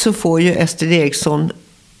samtidigt så får ju Estrid Eriksson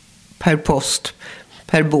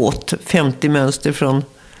per båt 50 mönster från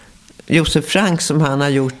Josef Frank som han har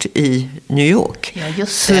gjort i New York. Ja,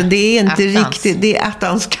 just det. Så det är inte attans. riktigt, det är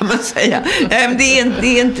attans kan man säga. Det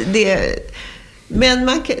är inte det.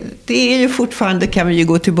 Men det är ju fortfarande, kan vi ju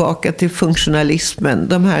gå tillbaka till funktionalismen.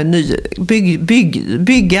 De här nya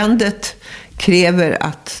byggandet kräver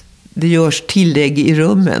att det görs tillägg i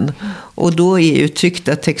rummen. Och då är ju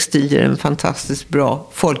tryckta textilier en fantastiskt bra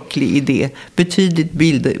folklig idé. Betydligt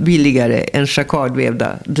billigare än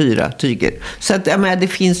jacquardvävda dyra tyger. Så att, det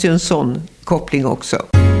finns ju en sån koppling också.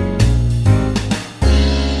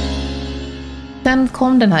 Sen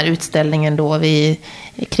kom den här utställningen då vid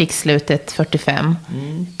krigsslutet 45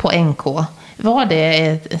 på NK. Var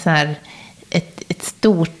det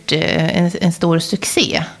en stor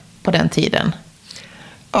succé på den tiden?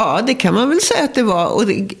 Ja, det kan man väl säga att det var. Och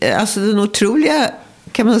alltså den otroliga,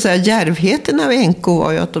 kan man säga, djärvheten av NK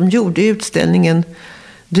var ju att de gjorde utställningen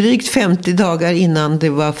drygt 50 dagar innan det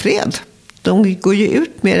var fred. De går ju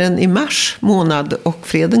ut mer än i mars månad och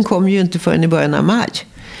freden kom ju inte förrän i början av maj.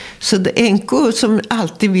 Så NK som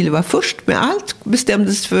alltid ville vara först med allt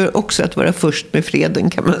bestämdes för också att vara först med freden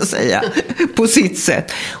kan man säga på sitt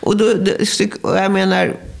sätt. Och jag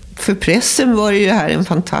menar, för pressen var det ju här en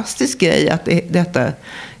fantastisk grej att detta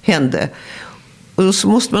hände. Och så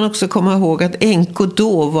måste man också komma ihåg att NK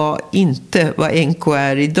då var inte vad NK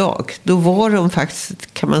är idag. Då var de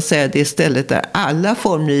faktiskt, kan man säga, det stället där alla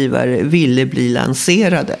formgivare ville bli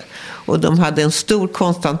lanserade. Och de hade en stor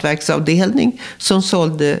konsthantverksavdelning som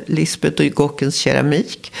sålde Lisbeth och Gockens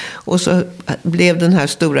keramik. Och så blev den här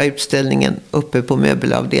stora utställningen uppe på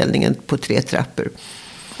möbelavdelningen på 3 trappor.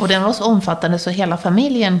 Och den var så omfattande så hela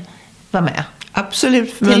familjen var med?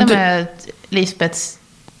 Absolut. Till och med Lisbeths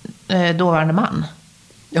dåvarande man?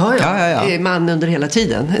 Ja. Man under hela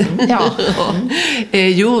tiden. Ja.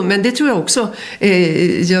 Jo, men det tror jag också.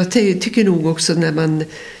 Jag tycker nog också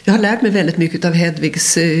jag har lärt mig väldigt mycket av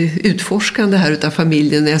Hedvigs utforskande här utav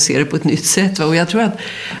familjen när jag ser det på ett nytt sätt. Och jag tror att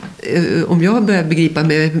om jag börjar begripa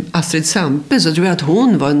med Astrid Sampe, så tror jag att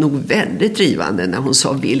hon var nog väldigt drivande när hon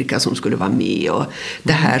sa vilka som skulle vara med och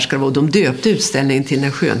det här ska vara. De döpte utställningen till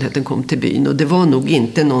När skönheten kom till byn, och det var nog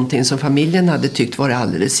inte någonting som familjen hade tyckt var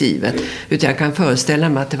alldeles givet, utan jag kan föreställa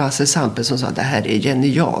mig att det var Astrid Sampe som sa att det här är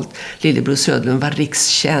genialt. Lillebror Söderlund var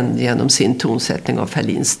rikskänd genom sin tonsättning av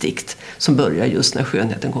Ferlins dikt som börjar just När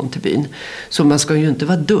skönheten kom till byn. Så man ska ju inte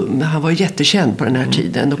vara dum. Han var jättekänd på den här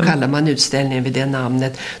tiden. Då kallar man utställningen vid det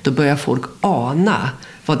namnet. Då börjar folk ana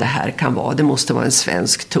vad det här kan vara. Det måste vara en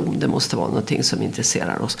svensk ton. Det måste vara någonting som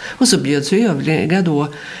intresserar oss. Och så bjöds ju övriga då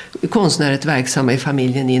konstnäret verksamma i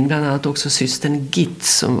familjen in. Bland annat också systern Gitt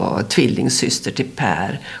som var tvillingsyster till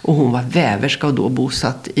Per. Och hon var väverska och då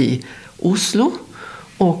bosatt i Oslo.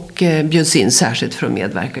 Och bjöds in särskilt för att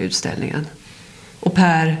medverka i utställningen. Och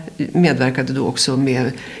Per medverkade då också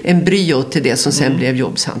med embryo till det som sen blev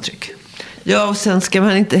Jobs handtryck. Ja, och sen ska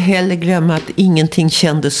man inte heller glömma att ingenting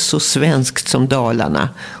kändes så svenskt som Dalarna.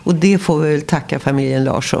 Och det får vi väl tacka familjen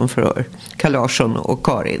Larsson för, Carl Larsson och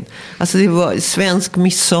Karin. Alltså det var svensk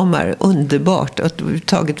midsommar, underbart att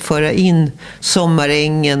överhuvudtaget föra in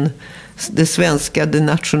sommarängen, det svenska, det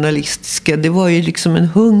nationalistiska. Det var ju liksom en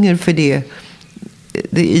hunger för det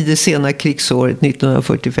i det sena krigsåret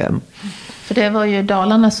 1945. För det var ju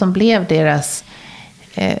Dalarna som blev deras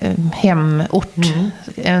hemort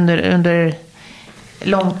under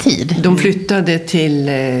lång tid. De flyttade till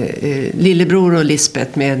Lillebror och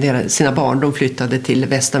Lisbeth med sina barn. De flyttade till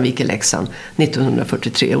Västanvik i Leksand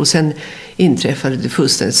 1943. Och sen inträffade det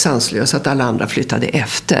fullständigt sanslöst att alla andra flyttade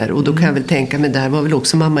efter. Och då kan jag väl tänka mig, där var väl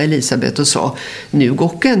också mamma Elisabeth och sa, nu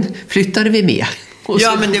Gocken flyttade vi med.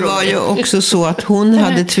 Ja, men det var ju också så att hon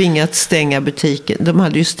hade tvingats stänga butiken. De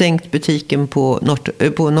hade ju stängt butiken på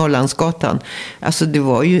Norrlandsgatan. Alltså det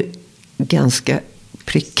var ju ganska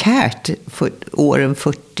prekärt för åren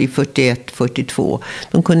 40, 41, 42.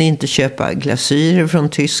 De kunde inte köpa glasyrer från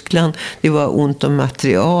Tyskland. Det var ont om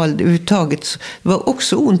material. Det var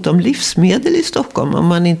också ont om livsmedel i Stockholm om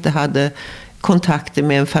man inte hade kontakter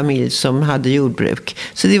med en familj som hade jordbruk.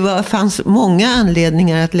 Så det fanns många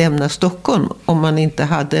anledningar att lämna Stockholm om man inte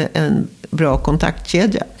hade en bra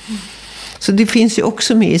kontaktkedja. Så det finns ju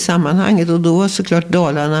också med i sammanhanget, och då var såklart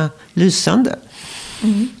Dalarna lysande.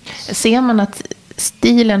 Mm. Ser man att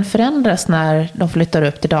stilen förändras när de flyttar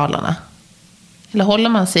upp till Dalarna? Eller håller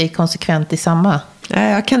man sig konsekvent i samma?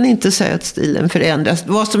 Nej, jag kan inte säga att stilen förändras.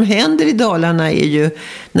 Vad som händer i Dalarna är ju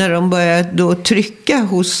när de börjar då trycka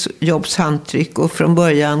hos Jobs handtryck, och från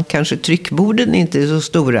början kanske tryckborden inte är så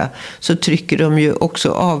stora, så trycker de ju också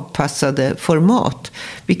avpassade format.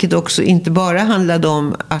 Vilket också inte bara handlade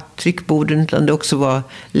om att tryckborden, utan det också var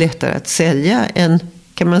lättare att sälja en,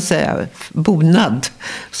 kan man säga, bonad,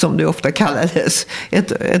 som det ofta kallades,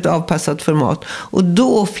 ett avpassat format. Och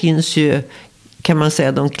då finns ju, kan man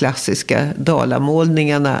säga, de klassiska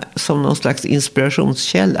dalamålningarna som någon slags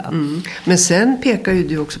inspirationskälla. Mm. Men sen pekar ju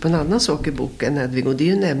du också på en annan sak i boken, Hedvig, och det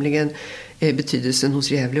är ju nämligen betydelsen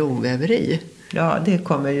hos Gävle ångväveri. Ja, det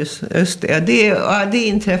kommer just det. Det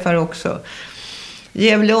inträffar också.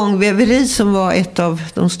 Gävle ångväveri, som var ett av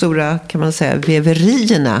de stora, kan man säga,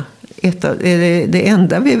 väverierna. Det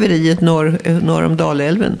enda väveriet norr om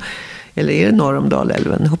Dalälven. Eller är det norr om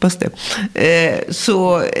Dalälven? Hoppas det.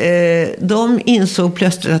 De insåg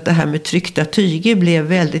plötsligt att det här med tryckta tyger blev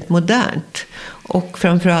väldigt modernt. Och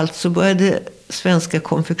framförallt så började svenska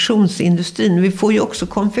konfektionsindustrin. Vi får ju också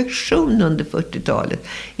konfektion under 40-talet.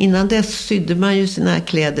 Innan dess sydde man ju sina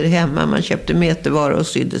kläder hemma. Man köpte metervaror och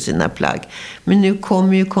sydde sina plagg. Men nu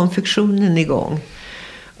kommer ju konfektionen igång.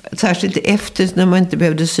 Särskilt efter, när man inte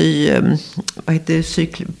behövde sy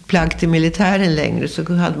plagg till militären längre,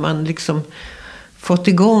 så hade man liksom fått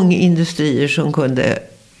igång industrier som kunde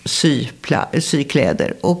sy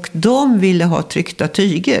kläder. Och de ville ha tryckta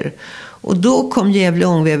tyger. Och då kom Gävle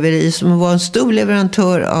ångväveri, som var en stor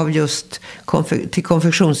leverantör av just till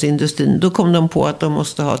konfektionsindustrin. Då kom de på att de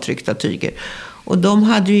måste ha tryckta tyger. Och de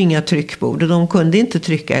hade ju inga tryckbord och de kunde inte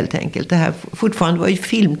trycka helt enkelt. Det här fortfarande var ju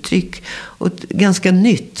filmtryck och ganska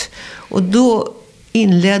nytt. Och då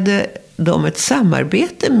inledde de ett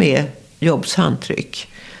samarbete med Jobs handtryck.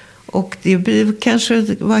 Och det kanske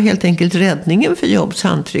var helt enkelt räddningen för Jobs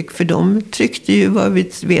handtryck. För de tryckte ju, vad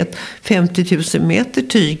vi vet, 50 000 meter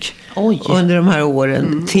tyg under de här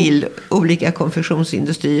åren till olika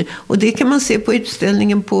konfektionsindustrier. Och det kan man se på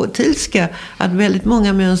utställningen på Tilska, att väldigt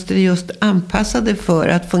många mönster är just anpassade för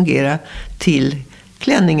att fungera till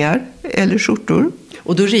klänningar eller skjortor.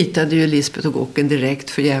 Och då ritade ju Lisbeth och Gocken direkt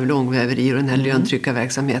för Gävle ångväveri och den här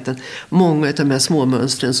löntryckarverksamheten många av de här små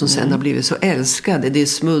mönstren som sen har blivit så älskade. Det är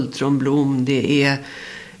smultronblom, det är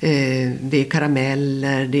Det är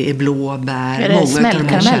karameller, det är blåbär. Är det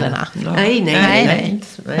smällkaramellerna?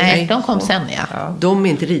 Nej, de kom sen, ja. De är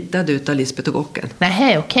inte ritade utav Lisbeth och Gocken.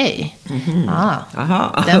 Nej, okej.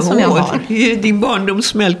 Aha. Den som jag har. Det är din barndoms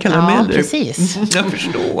smällkarameller. Ja, precis. Jag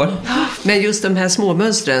förstår. Men just de här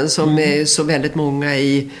småmönstren som är så väldigt många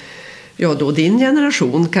i, då din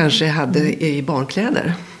generation kanske hade i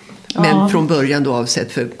barnkläder. Men från början då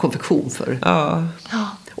avsett för konfektion för. Ja.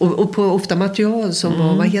 Och på ofta material som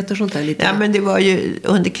var, vad heter sånt där lite? Ja, men det var ju,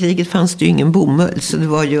 under kriget fanns det ju ingen bomull, så det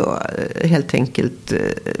var ju helt enkelt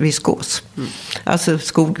viskos. Alltså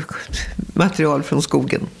material från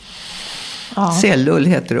skogen. Ja. Cellull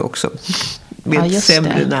heter det också. Med ett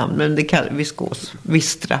sämre namn, men det kallas viskos.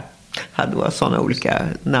 Vistra hade sådana olika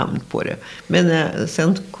namn på det. Men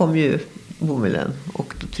sen kom ju bomullen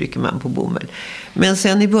och då trycker man på bomull. Men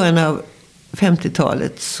sen i början av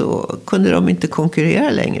 50-talet så kunde de inte konkurrera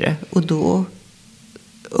längre och då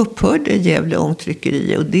upphörde Gävle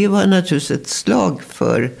ångtryckeri och det var naturligtvis ett slag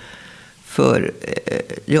för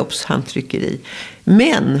Jobs handtryckeri.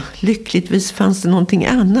 Men lyckligtvis fanns det någonting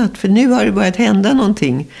annat, för nu har det börjat hända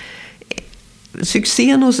någonting.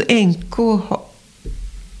 Succén hos NK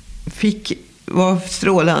var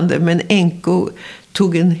strålande, men NK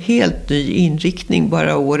tog en helt ny inriktning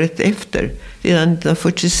bara året efter. Redan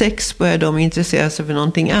 1946 började de intressera sig för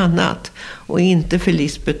någonting annat och inte för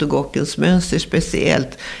Lisbeth och Gockens mönster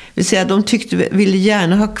speciellt. Det vill säga, de ville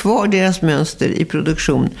gärna ha kvar deras mönster i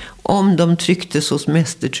produktion om de trycktes hos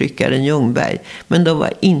mästertryckaren Ljungberg, men de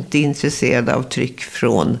var inte intresserade av tryck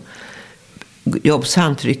från Jobs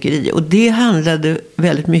handtryckeri. Och det handlade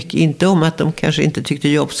väldigt mycket inte om att de kanske inte tyckte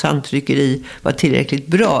Jobs handtryckeri var tillräckligt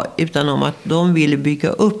bra, utan om att de ville bygga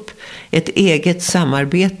upp ett eget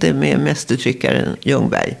samarbete med mästertryckaren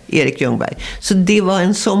Erik Ljungberg. Så det var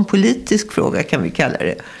en sån politisk fråga, kan vi kalla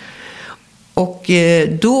det. Och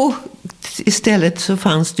då istället så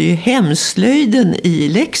fanns det ju hemslöjden i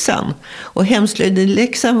Leksand. Och hemslöjden i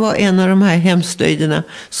Leksand var en av de här hemslöjderna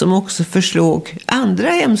som också förslog andra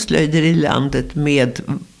hemslöjder i landet med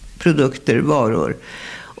produkter, varor.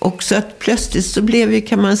 Och så att plötsligt så blev ju,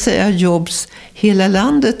 kan man säga, Jobs hela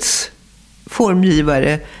landets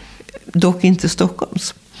formgivare, dock inte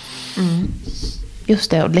Stockholms.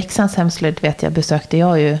 Just det, och Leksands hemslöjd vet jag besökte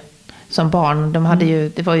jag ju som barn. De hade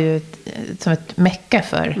ju, det var ju som ett mecka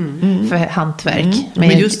för hantverk.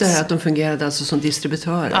 Men just det här att de fungerade alltså som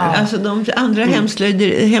distributörer. Ja. Alltså de andra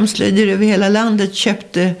hemslöjder över hela landet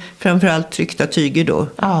köpte framförallt tryckta tyger då.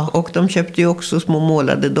 Ja. Och de köpte ju också små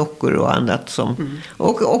målade dockor och annat som,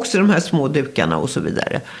 och också de här små dukarna och så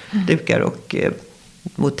vidare. Dukar och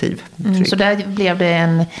motiv. Så där blev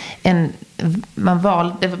det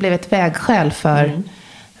det blev ett vägskäl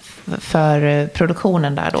för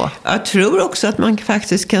produktionen där då. Jag tror också att man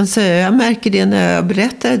faktiskt kan säga, jag märker det när jag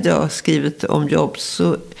berättar att jag har skrivit om Jobs,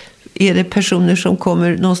 så är det personer som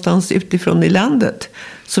kommer någonstans utifrån i landet,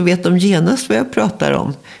 så vet de genast vad jag pratar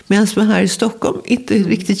om. Medan man här i Stockholm inte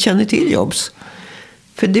riktigt känner till Jobs.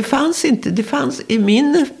 För det fanns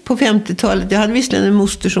på 50-talet, jag hade visserligen en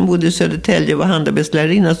moster som bodde i Södertälje och var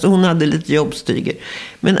handarbetslärarinna, så hon hade lite jobbstyger.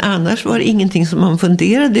 Men annars var det ingenting som man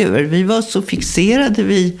funderade över. Vi var så fixerade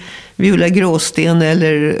vid Viola Gråsten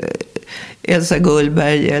eller Elsa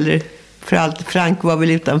Gullberg eller för allt. Frank var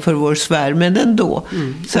väl utanför vår sfär, men ändå.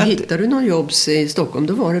 Så hittar du någon Jobs i Stockholm,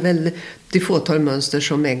 då var det väl det fåtal mönster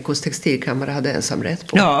som NKs textilkammare hade ensamrätt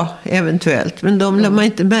på. Ja, eventuellt. Men de lade man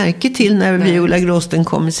inte märke till när Viola Gråsten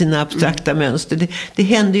kom med sina abstrakta mönster. Det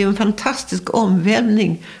hände ju en fantastisk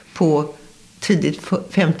omvälvning på tidigt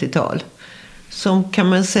 50-tal. Som, kan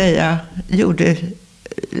man säga, gjorde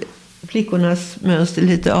flickornas mönster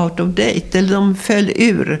lite out of date. Eller de föll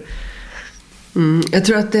ur. Jag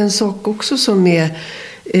tror att det är en sak också som är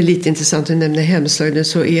lite intressant att nämna hemslöjden,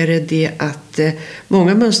 så är det att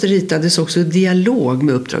många mönster ritades också i dialog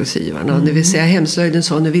med uppdragsgivarna. Det vill säga hemslöjden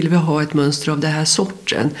sa, nu vill vi ha ett mönster av det här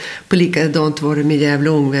sorten. På likadant var det med Gävle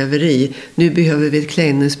ångväveri. Nu behöver vi ett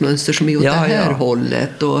klädningsmönster som är åt det här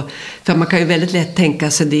hållet. Och, för man kan ju väldigt lätt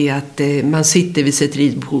tänka sig det att man sitter vid sitt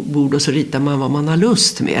ritbord och så ritar man vad man har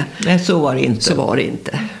lust med. Nej, så var det inte. Så var det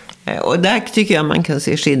inte. Och där tycker jag man kan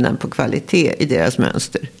se skillnad på kvalitet i deras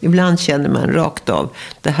mönster. Ibland känner man rakt av,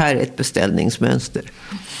 det här är ett beställningsmönster.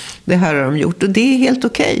 Det här har de gjort och det är helt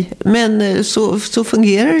okej. Men så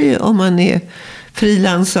fungerar det ju om man är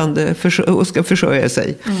frilansande och ska försörja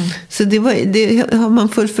sig. Så det har man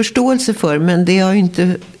full förståelse för, men det har ju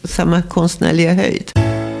inte samma konstnärliga höjd.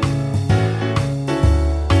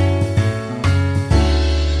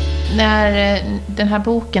 När den här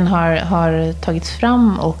boken har tagits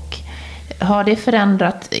fram, och har det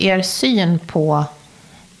förändrat er syn på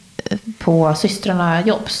på systrarna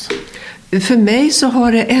Jobs? För mig så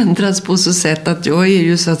har det ändrats på så sätt att jag är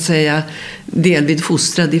ju så att säga delvis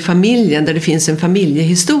fostrad i familjen där det finns en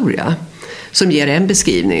familjehistoria som ger en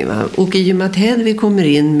beskrivning. Va? Och i och med att Hedvig kommer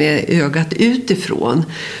in med ögat utifrån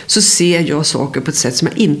så ser jag saker på ett sätt som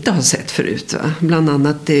jag inte har sett förut. Va? Bland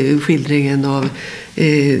annat skildringen av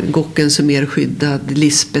Gocken som mer skyddad,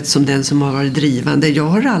 Lisbeth som den som har varit drivande. Jag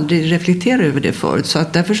har aldrig reflekterat över det förut, så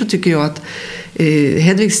att därför så tycker jag att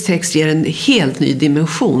Hedvigs text ger en helt ny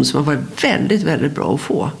dimension som har varit väldigt, väldigt bra att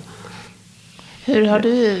få. Hur har du,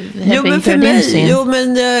 Hedvig, Jo, men för mig,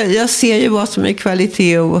 jag ser ju vad som är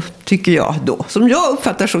kvalitet och tycker jag då, som jag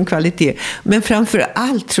uppfattar som kvalitet. Men framför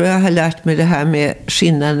allt tror jag har lärt mig det här med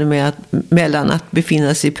skillnaden mellan att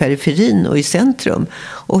befinna sig i periferin och i centrum.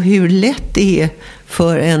 Och hur lätt det är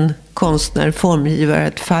för en konstnär, formgivare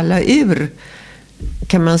att falla ur,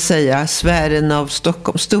 kan man säga, sfären av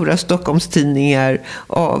stora Stockholmstidningar,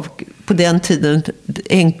 av på den tiden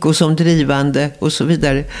NK som drivande och så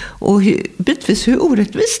vidare. Och bitvis hur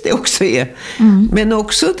orättvist det också är. Men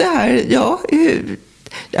också det här,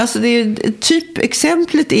 alltså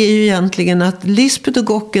typexemplet är ju egentligen att Lisbeth och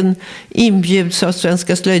Gocken inbjuds av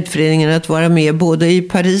Svenska slöjdföreningen att vara med både i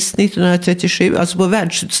Paris 1937, alltså på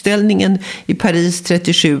världsutställningen i Paris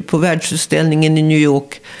 37, på världsutställningen i New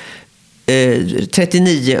York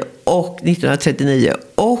 39 och 1939,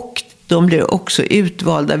 och de blir också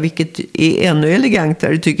utvalda, vilket är ännu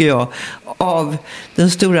elegantare tycker jag, av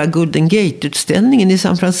den stora Golden Gate-utställningen i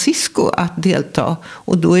San Francisco att delta.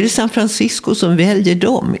 Och då är det San Francisco som väljer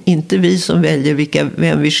dem, inte vi som väljer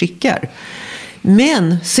vem vi skickar.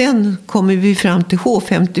 Men sen kommer vi fram till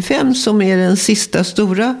H55 som är den sista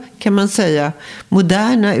stora, kan man säga,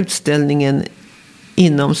 moderna utställningen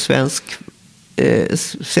inom svensk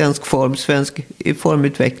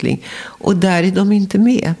formutveckling. Och där är de inte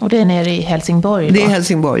med. Och det är nere i Helsingborg då? Det är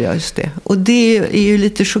Helsingborg, ja, just det. Och det är ju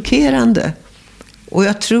lite chockerande. Och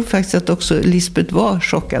jag tror faktiskt att också Lisbeth var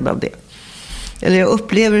chockad av det. Eller jag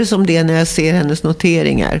upplever det som det när jag ser hennes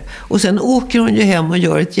noteringar. Och sen åker hon ju hem och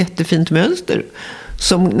gör ett jättefint mönster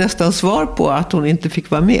som nästan svar på att hon inte fick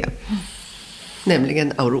vara med.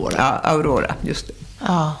 Nämligen Aurora. Ja, Aurora, just det.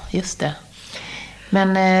 Ja, just det.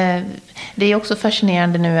 Men det är också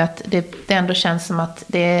fascinerande nu att det ändå känns som att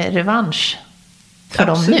det är revansch för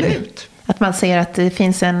dem nu. Att man ser att det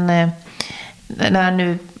finns när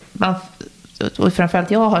nu och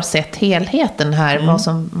framförallt jag har sett helheten här, vad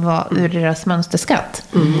som var ur deras mönsterskatt.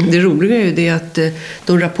 Det roliga är ju det att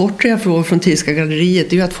de rapporter jag får från Thiska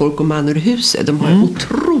galleriet är ju att folk och man ur huset, de har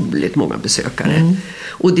otroligt många besökare.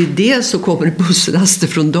 Och det är dels så kommer det busslaster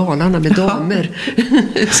från Dalarna med damer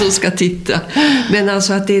som ska titta. Men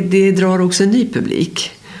alltså att det drar också en ny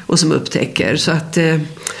publik och som upptäcker. Så att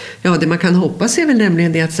det man kan hoppas är väl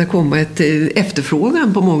nämligen det att det ska komma ett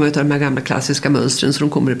efterfrågan på många av de här gamla klassiska mönstren så de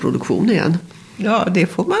kommer i produktion igen. Ja, det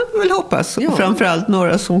får man väl hoppas. Ja. Och framförallt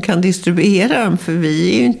några som kan distribuera dem, för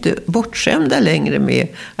vi är ju inte bortskämda längre med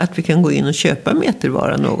att vi kan gå in och köpa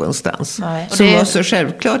metervara någonstans. Nej, och som var så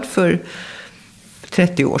självklart för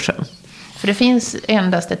 30 år sedan. För det finns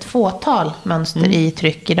endast ett fåtal mönster i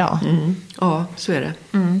tryck idag. Ja, så är det.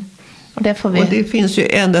 Och det finns ju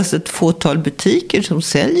endast ett fåtal butiker som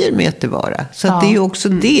säljer metervara. Så att det är ju också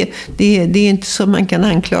det. Det är inte så man kan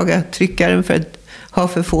anklaga tryckaren för att ha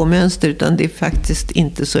för få mönster, utan det är faktiskt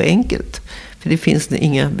inte så enkelt. För det finns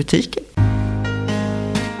inga butiker.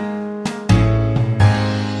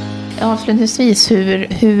 Avslutningsvis,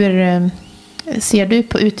 hur ser du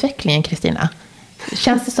på utvecklingen, Kristina?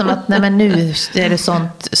 Känns det som att nu är det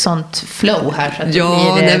sånt flow här?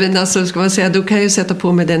 Så att men alltså, ska man säga, då kan jag sätta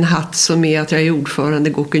på mig den hatt som är att jag är ordförande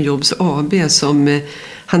Gocken Jobs AB som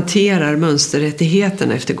hanterar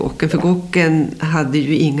mönsterrättigheterna efter Gocken. För Gocken hade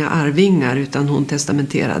ju inga arvingar utan hon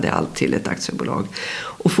testamenterade allt till ett aktiebolag.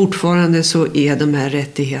 Och fortfarande så är de här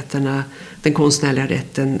rättigheterna, den konstnärliga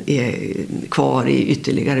rätten är kvar i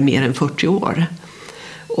ytterligare mer än 40 år.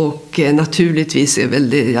 Och naturligtvis är väl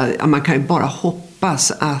det, man kan ju bara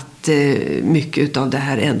hoppas att mycket av det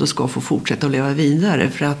här ändå ska få fortsätta att leva vidare.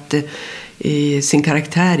 För att sin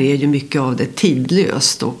karaktär är ju mycket av det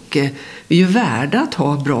tidlöst och vi är ju värda att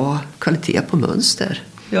ha bra kvalitet på mönster.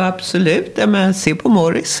 Ja, absolut. Men se på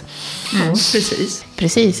Morris.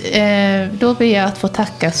 Precis. Då ber jag att få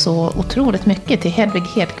tacka så otroligt mycket till Hedvig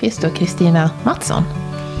Hedqvist och Kristina Mattsson.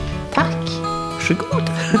 Tack.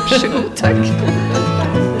 Varsågod, tack.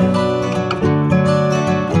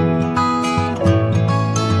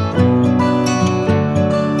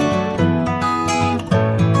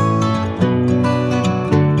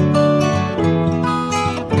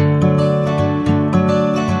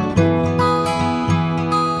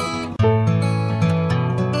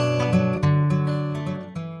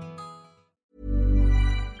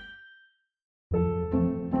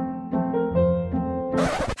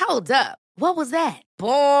 up. What was that?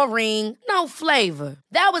 Boring. No flavor.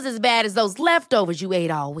 That was as bad as those leftovers you ate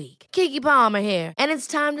all week. Keke Palmer here, and it's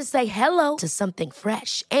time to say hello to something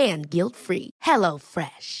fresh and guilt-free. Hello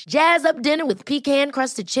Fresh. Jazz up dinner with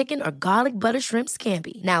pecan-crusted chicken or garlic butter shrimp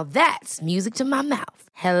scampi. Now that's music to my mouth.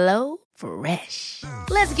 Hello Fresh.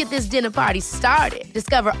 Let's get this dinner party started.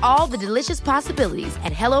 Discover all the delicious possibilities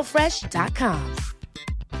at HelloFresh.com.